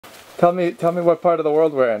Tell me what part of the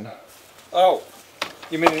world we're in. Oh,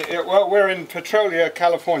 you mean, well, we're in Petrolia,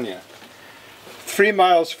 California. 3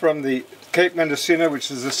 miles from the Cape Mendocino, which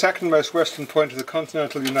is the second most western point of the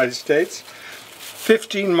continental United States.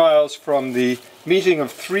 15 miles from the meeting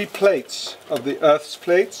of 3 plates of the Earth's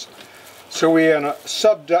plates. So we're in a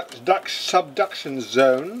subduction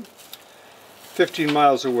zone 15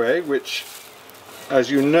 miles away, which, as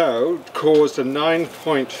you know, caused a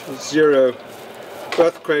 9.0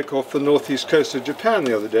 earthquake off the northeast coast of Japan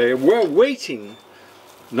the other day. And we're waiting,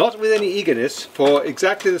 not with any eagerness, for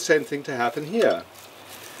exactly the same thing to happen here.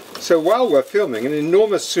 So while we're filming, an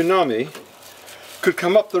enormous tsunami could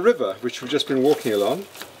come up the river, which we've just been walking along,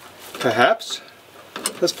 perhaps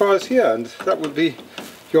as far as here, and that would be,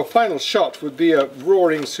 your final shot would be a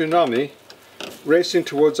roaring tsunami racing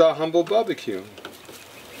towards our humble barbecue.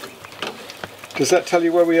 Does that tell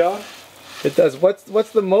you where we are? It does. What's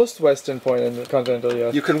the most western point in the continental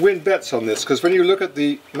US? You can win bets on this, because when you look at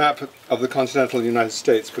the map of the continental United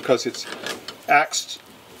States, because it's axed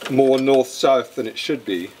more north-south than it should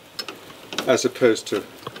be, as opposed to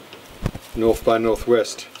north by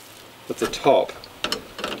northwest at the top,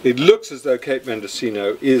 it looks as though Cape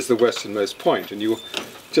Mendocino is the westernmost point, and you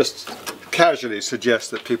just casually suggest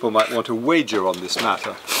that people might want to wager on this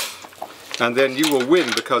matter. And then you will win,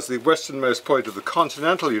 because the westernmost point of the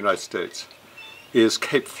continental United States is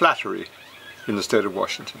Cape Flattery in the state of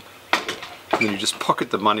Washington. And then you just pocket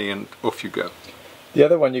the money and off you go. The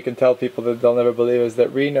other one you can tell people that they'll never believe is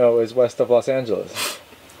that Reno is west of Los Angeles.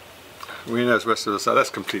 Reno is west of Los Angeles. That's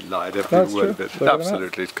a complete lie, every That's word true. of it. Look at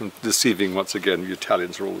Absolutely. It's deceiving once again. You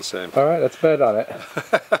Italians are all the same. All right, let's bet on it.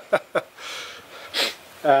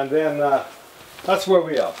 And then that's where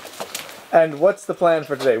we are. And what's the plan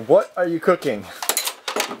for today? What are you cooking?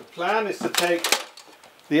 The plan is to take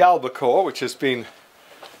the albacore, which has been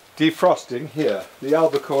defrosting here. The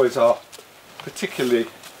albacore is our particularly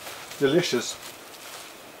delicious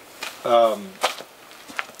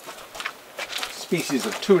species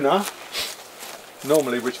of tuna,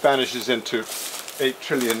 normally which vanishes into 8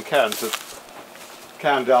 trillion cans of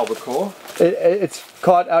canned albacore. It's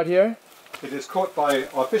caught out here? It is caught by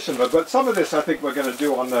our fishermen, but some of this I think we're going to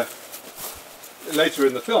do on the later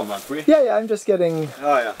in the film, aren't we? Yeah, I'm just getting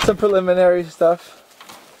some preliminary stuff.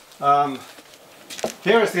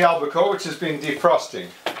 Here is the albacore, which has been defrosting.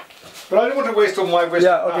 But I don't want to waste all my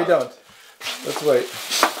wisdom. Yeah, okay, don't. Let's wait.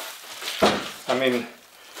 I mean,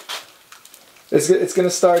 it's going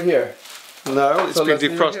to start here. No, it's So been let's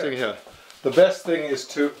leave it defrosting here. The best thing is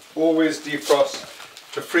to always defrost,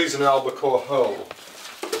 to freeze an albacore whole.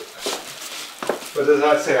 But as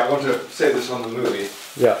I say, I want to say this on the movie.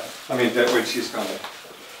 Yeah. I mean, when she's coming.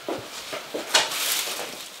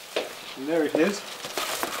 And there it is,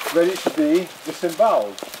 ready to be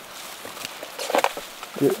disemboweled.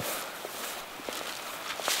 Yeah.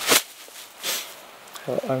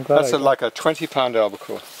 Well, I'm glad. That's like a 20-pound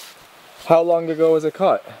albacore. How long ago was it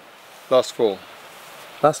caught? Last fall.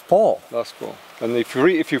 Last fall. Last fall. And if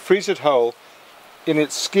you freeze it whole, in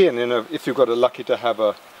its skin, if you've got a lucky to have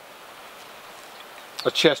a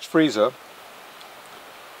chest freezer,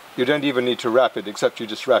 you don't even need to wrap it, except you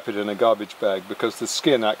just wrap it in a garbage bag, because the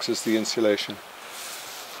skin acts as the insulation.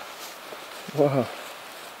 Wow.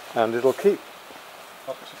 And it'll keep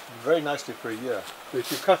up very nicely for a year. But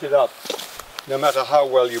if you cut it up, no matter how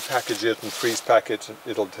well you package it and freeze pack it,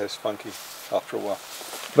 it'll taste funky after a while.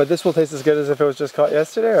 But this will taste as good as if it was just caught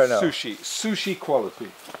yesterday, or no? Sushi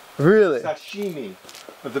quality. Really? Sashimi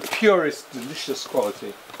of the purest, delicious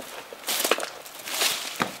quality.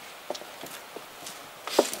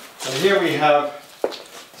 And here we have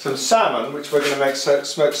some salmon, which we're going to make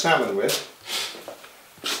smoked salmon with.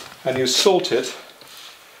 And you salt it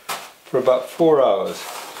for about 4 hours.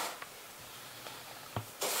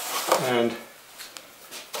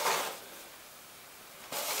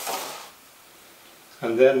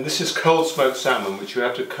 And then this is cold smoked salmon, which you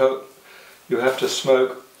have to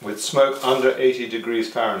smoke with smoke under 80 degrees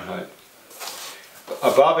Fahrenheit.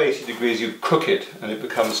 Above 80 degrees you cook it and it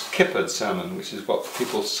becomes kippered salmon, which is what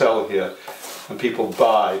people sell here and people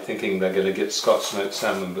buy thinking they're going to get Scotch smoked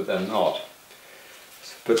salmon, but they're not.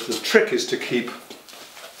 But the trick is to keep...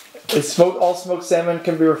 All smoked salmon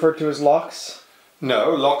can be referred to as lox?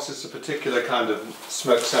 No, lox is a particular kind of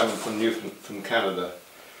smoked salmon from Canada.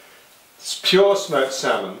 It's pure smoked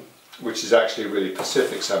salmon, which is actually really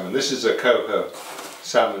Pacific salmon. This is a coho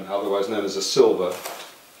salmon, otherwise known as a silver,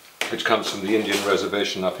 which comes from the Indian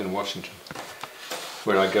reservation up in Washington,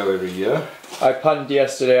 where I go every year. I punned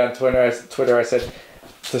yesterday on Twitter, I said,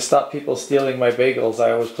 to stop people stealing my bagels,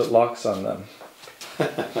 I always put locks on them.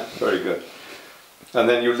 Very good. And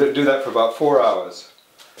then you do that for about 4 hours.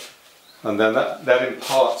 And then that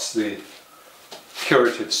imparts the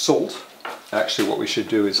curative salt. Actually, what we should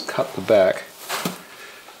do is cut the back.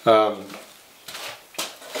 To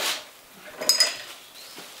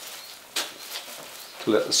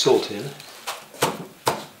let the salt in.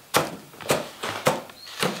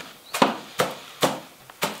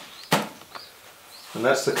 And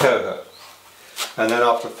that's the coho. And then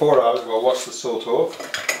after 4 hours we'll wash the salt off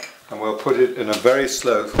and we'll put it in a very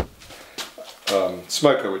slow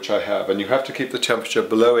smoker, which I have, and you have to keep the temperature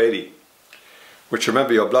below 80, which,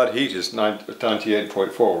 remember, your blood heat is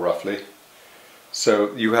 98.4 roughly,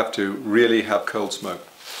 so you have to really have cold smoke.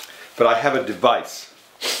 But I have a device.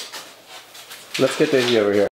 Let's get Daisy over here.